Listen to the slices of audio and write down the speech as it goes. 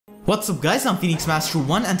What's up guys, I'm Phoenix Master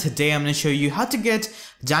 1 and today I'm going to show you how to get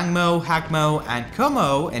Jangmo-o, Hakamo-o, and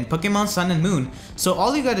Kommo-o in Pokemon Sun and Moon. So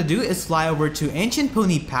all you gotta do is fly over to Ancient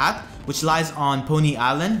Pony Path, which lies on Poni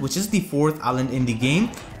Island, which is the 4th island in the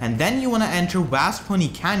game, and then you want to enter vast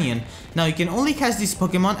Poni Canyon. Now you can only catch these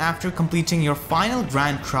Pokemon after completing your final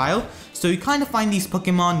grand trial, so you kind of find these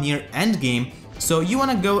Pokemon near endgame. So you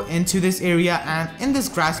want to go into this area, and in this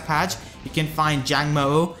grass patch you can find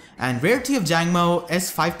Jangmo-o, and Rarity of Jangmo-o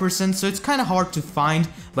is 5%, so it's kind of hard to find,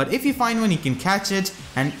 but if you find one you can catch it.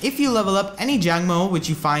 And if you level up any Jangmo-o which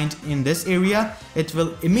you find in this area, it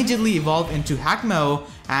will immediately evolve into Hakamo-o,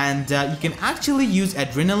 and you can actually use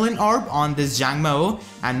Adrenaline Orb on this Jangmo-o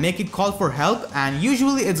and make it call for help, and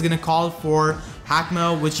usually it's gonna call for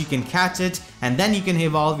Hakamo-o, which you can catch it, and then you can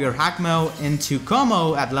evolve your Hakamo-o into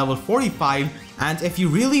Kommo-o at level 45. And if you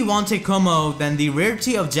really want a Kommo-o, then the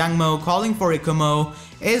Rarity of Jangmo-o calling for a Kommo-o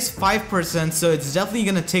is 5%, so it's definitely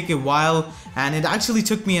gonna take a while, and it actually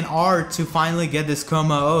took me an hour to finally get this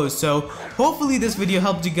Kommo-o. So hopefully this video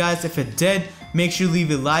helped you guys. If it did, make sure to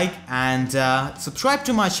leave a like and subscribe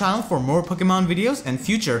to my channel for more Pokemon videos in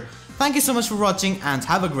future. Thank you so much for watching and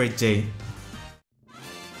have a great day.